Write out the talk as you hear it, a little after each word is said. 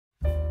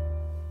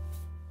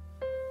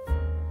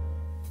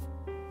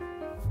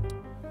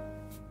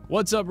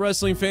What's up,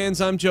 wrestling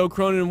fans? I'm Joe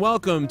Cronin, and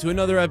welcome to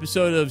another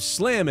episode of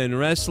Slammin'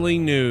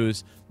 Wrestling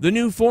News, the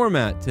new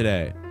format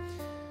today.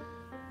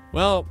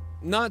 Well,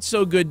 not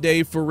so good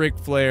day for Ric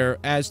Flair,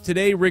 as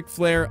today Ric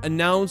Flair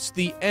announced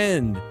the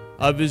end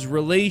of his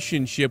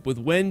relationship with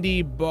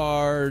Wendy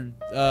I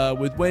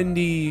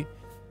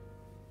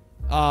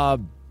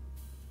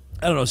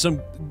don't know,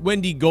 some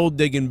Wendy gold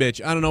digging bitch.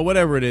 I don't know,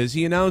 whatever it is.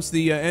 He announced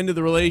the end of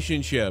the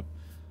relationship.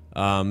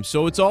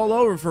 So it's all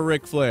over for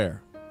Ric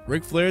Flair.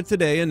 Ric Flair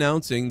today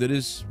announcing that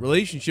his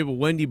relationship with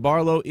Wendy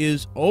Barlow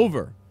is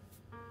over.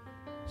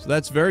 So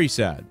that's very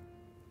sad.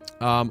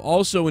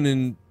 Also, in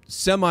a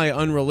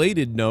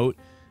semi-unrelated note,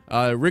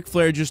 Ric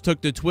Flair just took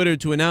to Twitter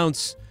to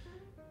announce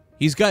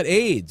he's got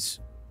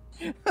AIDS.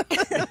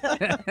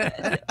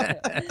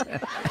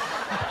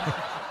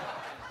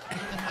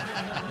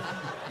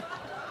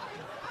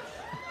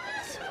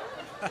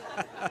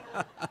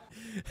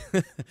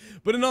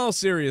 But in all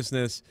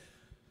seriousness,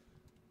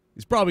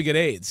 he's probably got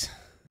AIDS.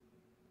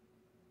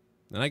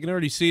 And I can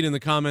already see it in the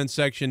comments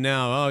section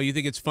now. Oh, you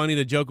think it's funny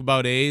to joke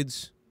about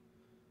AIDS?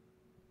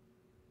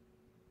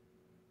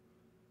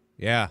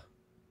 Yeah.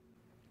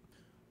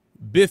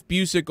 Biff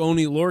Busick,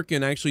 Oney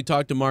Lorcan actually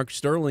talked to Marc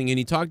Sterling, and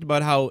he talked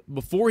about how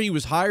before he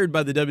was hired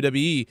by the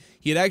WWE,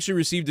 he had actually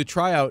received a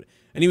tryout,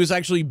 and he was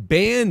actually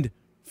banned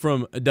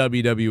from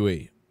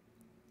WWE.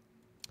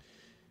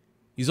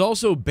 He's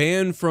also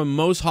banned from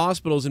most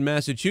hospitals in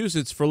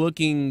Massachusetts for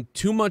looking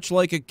too much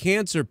like a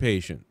cancer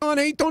patient.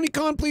 Hey, Tony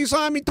Khan, please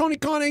hire me. Tony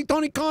Khan, hey,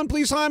 Tony Khan,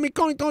 please hire me.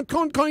 Tony Khan,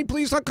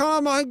 please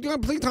come.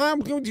 Please hire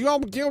me.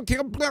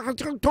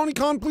 Tony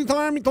Khan, please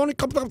hire me. Tony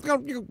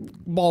Khan,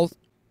 balls.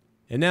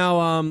 And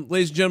now,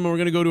 ladies and gentlemen, we're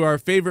going to go to our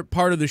favorite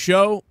part of the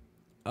show,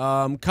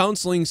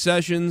 counseling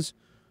sessions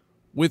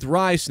with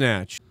Rye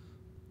Snatch.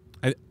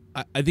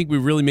 I think we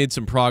really made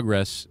some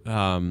progress,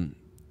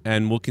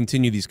 and we'll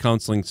continue these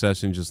counseling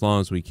sessions as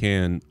long as we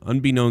can,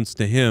 unbeknownst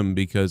to him,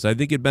 because I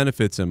think it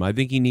benefits him. I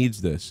think he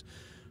needs this.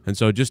 And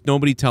so just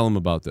nobody tell him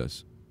about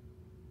this.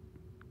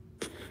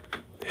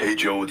 Hey,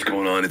 Joe, what's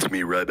going on? It's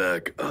me,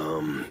 Ryback.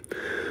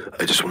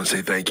 I just want to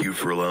say thank you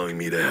for allowing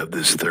me to have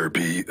this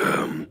therapy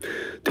to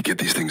get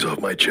these things off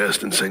my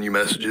chest and send you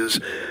messages.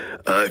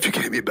 If you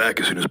can hit me back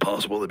as soon as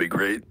possible, that'd be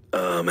great.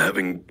 I'm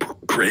having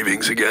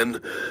cravings again.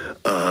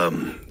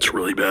 It's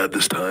really bad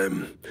this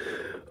time.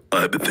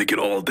 I've been thinking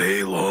all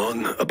day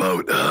long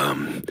about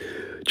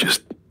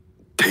just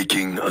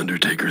taking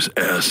Undertaker's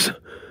ass,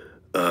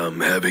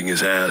 having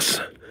his ass,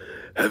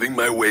 having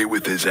my way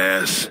with his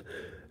ass,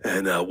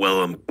 and while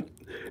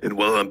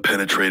I'm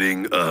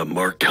penetrating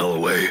Mark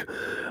Calloway,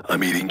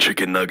 I'm eating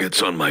chicken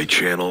nuggets on my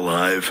channel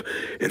live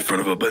in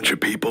front of a bunch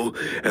of people,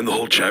 and the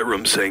whole chat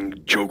room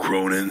saying Joe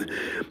Cronin,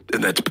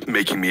 and that's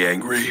making me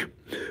angry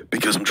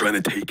because I'm trying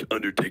to take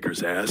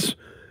Undertaker's ass,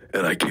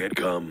 and I can't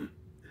come.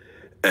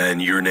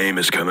 And your name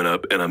is coming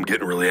up, and I'm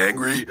getting really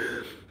angry.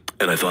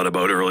 And I thought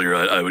about earlier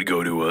I would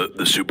go to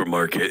the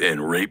supermarket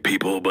and rape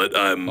people, but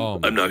I'm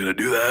not going to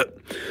do that.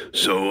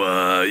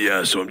 So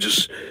yeah, so I'm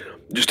just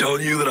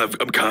telling you that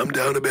I'm calmed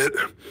down a bit.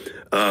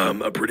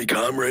 I'm pretty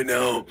calm right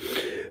now,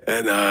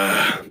 and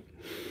I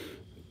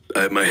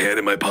have my hand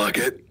in my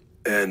pocket,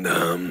 and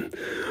I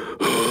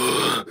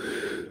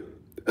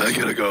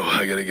gotta go.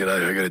 I gotta get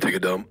out. I gotta take a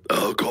dump.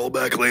 I'll call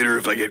back later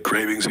if I get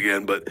cravings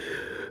again, but.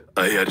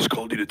 I just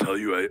called you to tell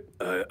you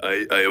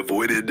I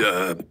avoided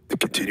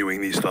continuing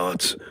these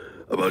thoughts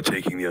about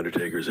taking the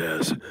Undertaker's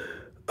ass,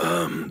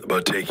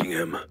 about taking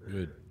him,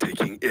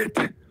 taking it,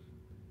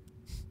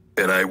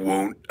 and I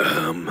won't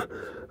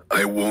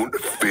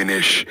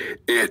finish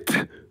it.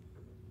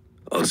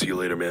 I'll see you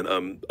later, man.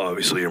 I'm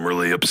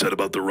really upset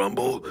about the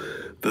Rumble,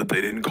 that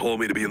they didn't call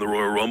me to be in the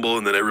Royal Rumble,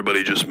 and then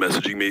everybody just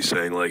messaging me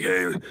saying like,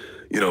 hey,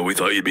 you know, we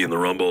thought you'd be in the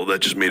Rumble. That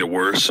just made it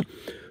worse.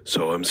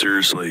 So I'm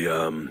seriously,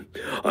 I'm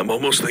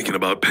almost thinking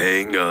about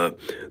paying that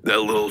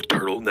little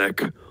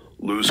turtleneck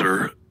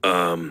loser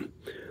that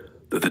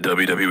the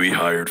WWE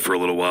hired for a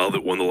little while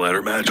that won the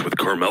ladder match with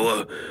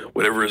Carmella,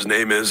 whatever his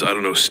name is. I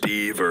don't know,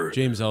 Steve or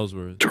James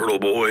Ellsworth, Turtle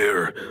Boy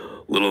or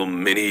little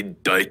mini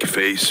dyke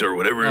face or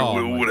whatever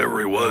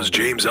he was.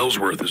 James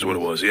Ellsworth is what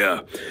it was.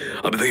 Yeah,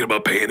 I've been thinking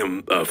about paying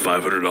him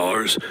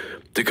 $500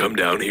 to come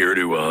down here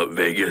to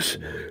Vegas,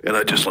 and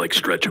I just like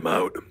stretch him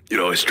out. You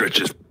know, I stretch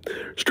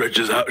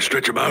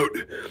him out,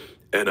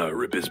 and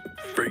rip his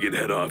friggin'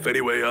 head off.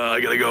 Anyway, I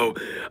gotta go.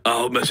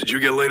 I'll message you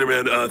again later,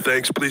 man.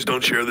 Thanks. Please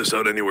don't share this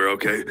out anywhere,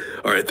 okay?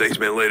 All right, thanks,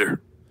 man.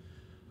 Later.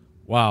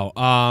 Wow.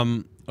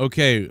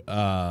 Okay.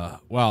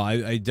 Wow.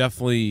 I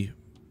definitely.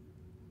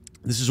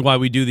 This is why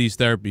we do these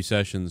therapy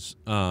sessions.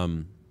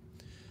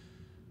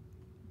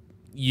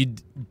 You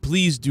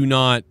please do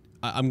not.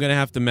 I'm gonna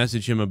have to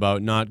message him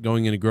about not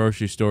going into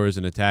grocery stores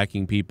and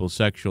attacking people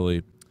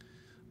sexually.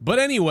 But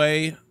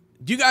anyway,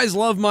 do you guys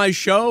love my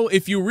show?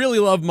 If you really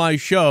love my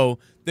show,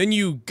 then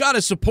you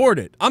gotta support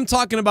it. I'm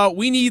talking about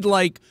we need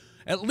like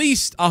at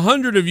least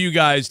 100 of you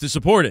guys to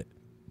support it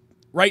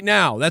right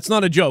now. That's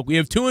not a joke. We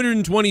have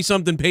 220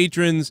 something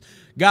patrons,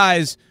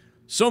 guys.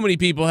 So many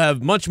people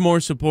have much more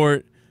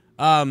support.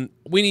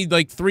 We need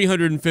like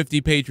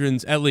 350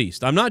 patrons at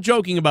least. I'm not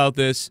joking about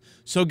this.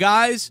 So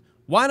guys,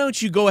 why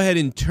don't you go ahead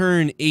and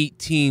turn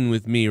 18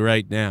 with me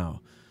right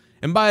now?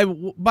 And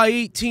by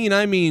 18,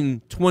 I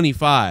mean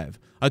 25.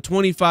 A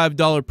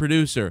 $25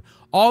 producer.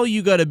 All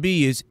you got to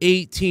be is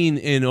 18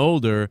 and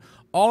older.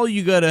 All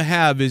you got to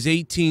have is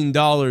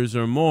 $18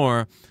 or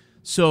more.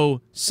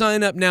 So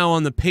sign up now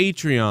on the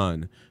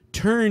Patreon.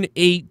 Turn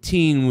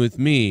 18 with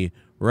me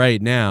right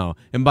now.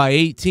 And by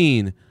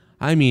 18,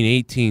 I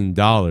mean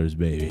 $18,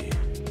 baby.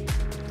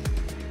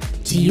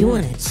 Do you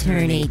want to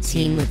turn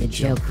 18 with the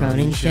Joe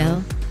Cronin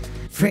Show?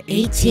 For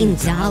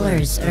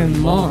 $18 or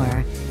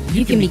more,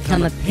 you can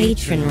become a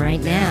patron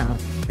right now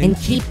and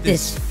keep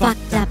this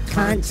fucked up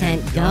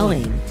content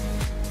going.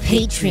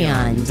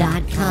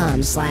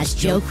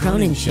 Patreon.com/Joe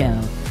Cronin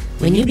Show.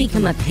 When you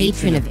become a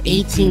patron of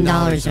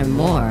 $18 or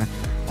more,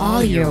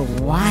 all your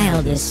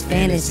wildest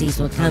fantasies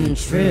will come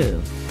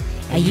true.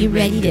 Are you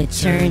ready to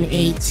turn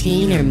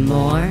 18 or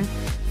more?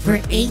 For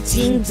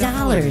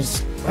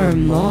 $18 or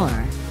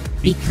more,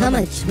 become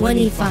a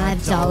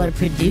 $25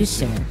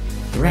 producer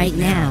right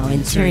now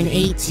and turn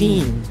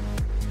 18.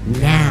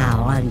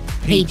 Now on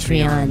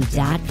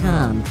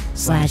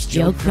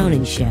patreon.com/Joe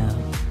Cronin Show.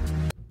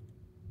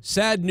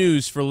 Sad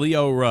news for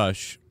Lio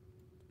Rush.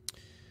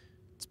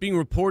 It's being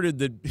reported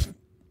that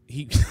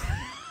he...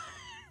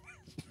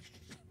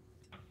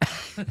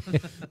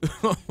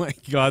 Oh my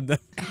God!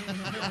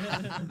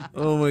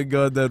 Oh my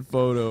God! That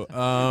photo.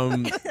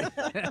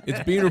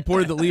 It's being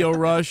reported that Lio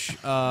Rush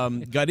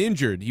got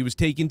injured. He was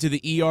taken to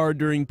the ER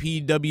during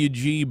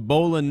PWG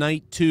Bola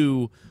Night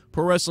 2.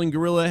 Pro Wrestling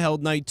Guerrilla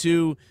held Night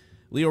 2.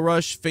 Lio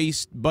Rush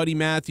faced Buddy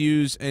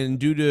Matthews, and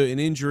due to an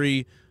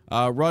injury,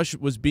 Rush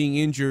was being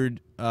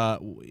injured.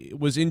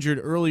 Was injured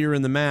earlier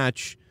in the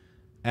match,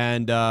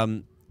 and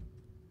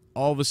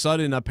all of a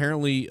sudden,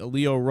 apparently,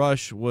 Lio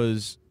Rush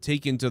was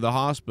taken to the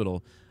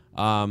hospital.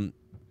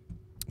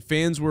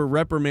 Fans were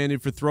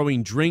reprimanded for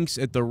throwing drinks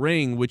at the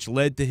ring, which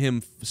led to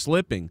him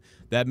slipping.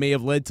 That may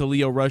have led to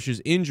Lio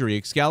Rush's injury.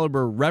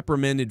 Excalibur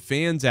reprimanded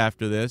fans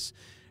after this,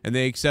 and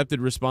they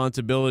accepted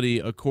responsibility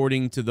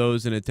according to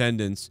those in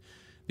attendance.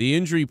 The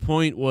injury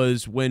point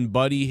was when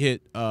Buddy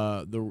hit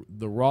the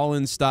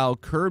Rollins-style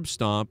curb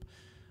stomp,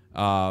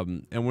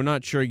 and we're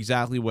not sure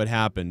exactly what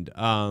happened.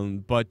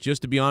 But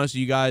just to be honest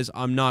with you guys,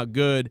 I'm not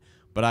good,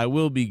 but I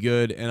will be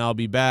good, and I'll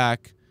be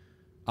back.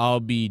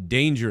 I'll be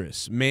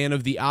dangerous. Man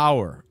of the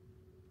hour.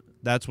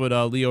 That's what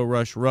Lio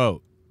Rush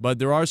wrote. But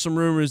there are some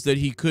rumors that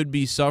he could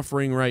be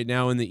suffering right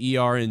now in the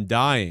ER and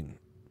dying.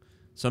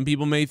 Some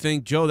people may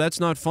think, Joe, that's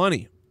not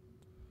funny.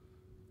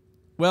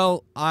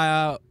 Well,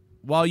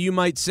 while you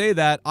might say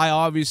that, I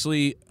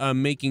obviously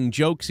am making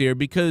jokes here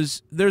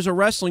because there's a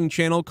wrestling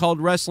channel called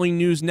Wrestling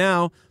News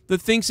Now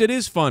that thinks it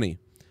is funny.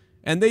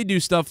 And they do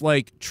stuff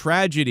like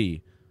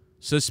tragedy,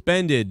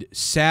 suspended,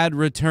 sad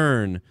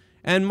return,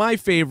 and my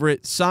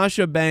favorite,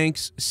 Sasha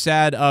Banks'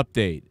 sad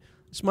update.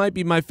 This might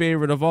be my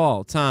favorite of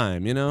all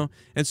time, you know?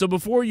 And so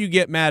before you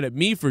get mad at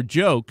me for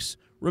jokes,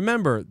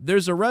 remember,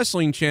 there's a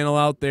wrestling channel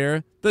out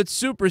there that's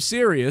super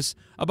serious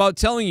about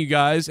telling you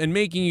guys and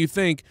making you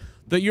think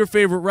that your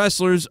favorite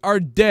wrestlers are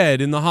dead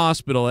in the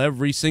hospital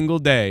every single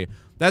day.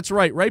 That's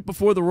right. Right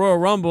before the Royal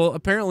Rumble,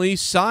 apparently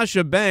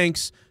Sasha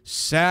Banks'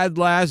 sad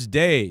last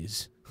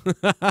days.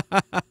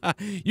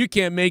 You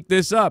can't make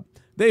this up.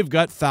 They've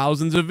got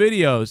thousands of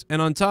videos.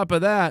 And on top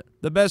of that,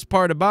 the best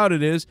part about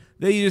it is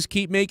they just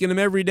keep making them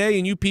every day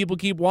and you people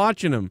keep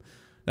watching them.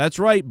 That's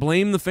right.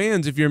 Blame the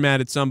fans if you're mad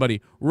at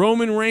somebody.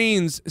 Roman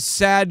Reigns'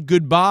 sad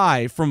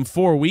goodbye from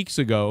 4 weeks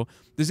ago.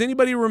 Does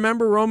anybody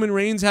remember Roman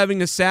Reigns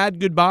having a sad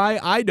goodbye?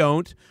 I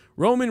don't.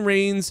 Roman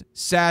Reigns'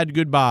 sad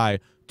goodbye.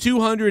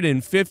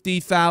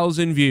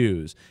 250,000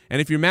 views.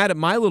 And if you're mad at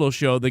my little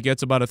show that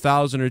gets about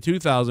 1,000 or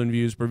 2,000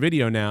 views per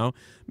video now,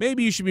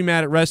 maybe you should be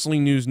mad at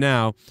Wrestling News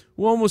Now,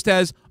 who almost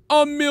has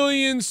 1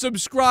 million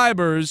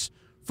subscribers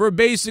for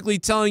basically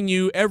telling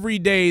you every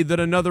day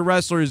that another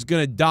wrestler is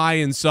going to die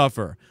and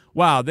suffer.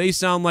 Wow, they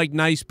sound like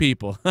nice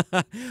people.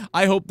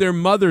 I hope their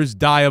mothers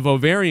die of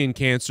ovarian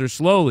cancer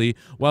slowly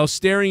while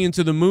staring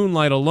into the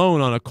moonlight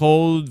alone on a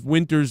cold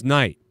winter's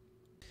night.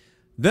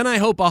 Then I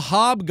hope a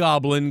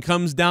hobgoblin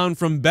comes down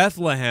from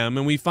Bethlehem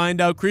and we find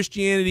out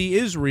Christianity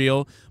is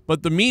real,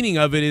 but the meaning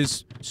of it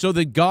is so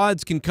that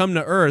gods can come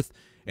to earth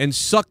and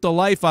suck the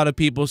life out of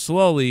people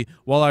slowly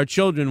while our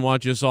children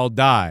watch us all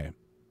die.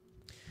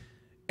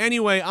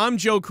 Anyway, I'm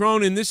Joe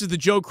Cronin. This is the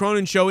Joe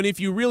Cronin Show, and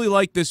if you really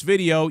like this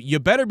video, you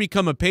better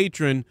become a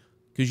patron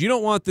because you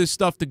don't want this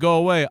stuff to go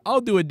away. I'll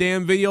do a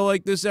damn video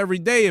like this every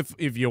day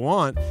if you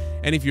want.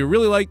 And if you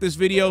really like this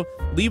video,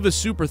 leave a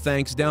super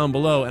thanks down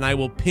below, and I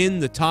will pin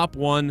the top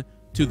one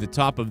to the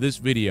top of this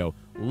video.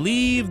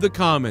 Leave the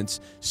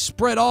comments.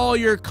 Spread all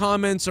your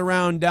comments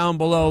around down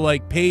below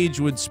like Paige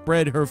would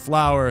spread her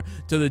flower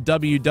to the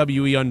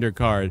WWE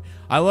undercard.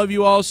 I love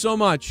you all so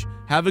much.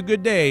 Have a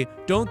good day.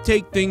 Don't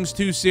take things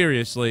too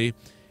seriously.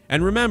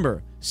 And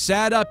remember,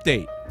 sad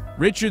update.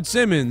 Richard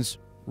Simmons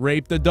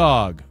raped a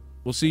dog.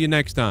 We'll see you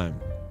next time.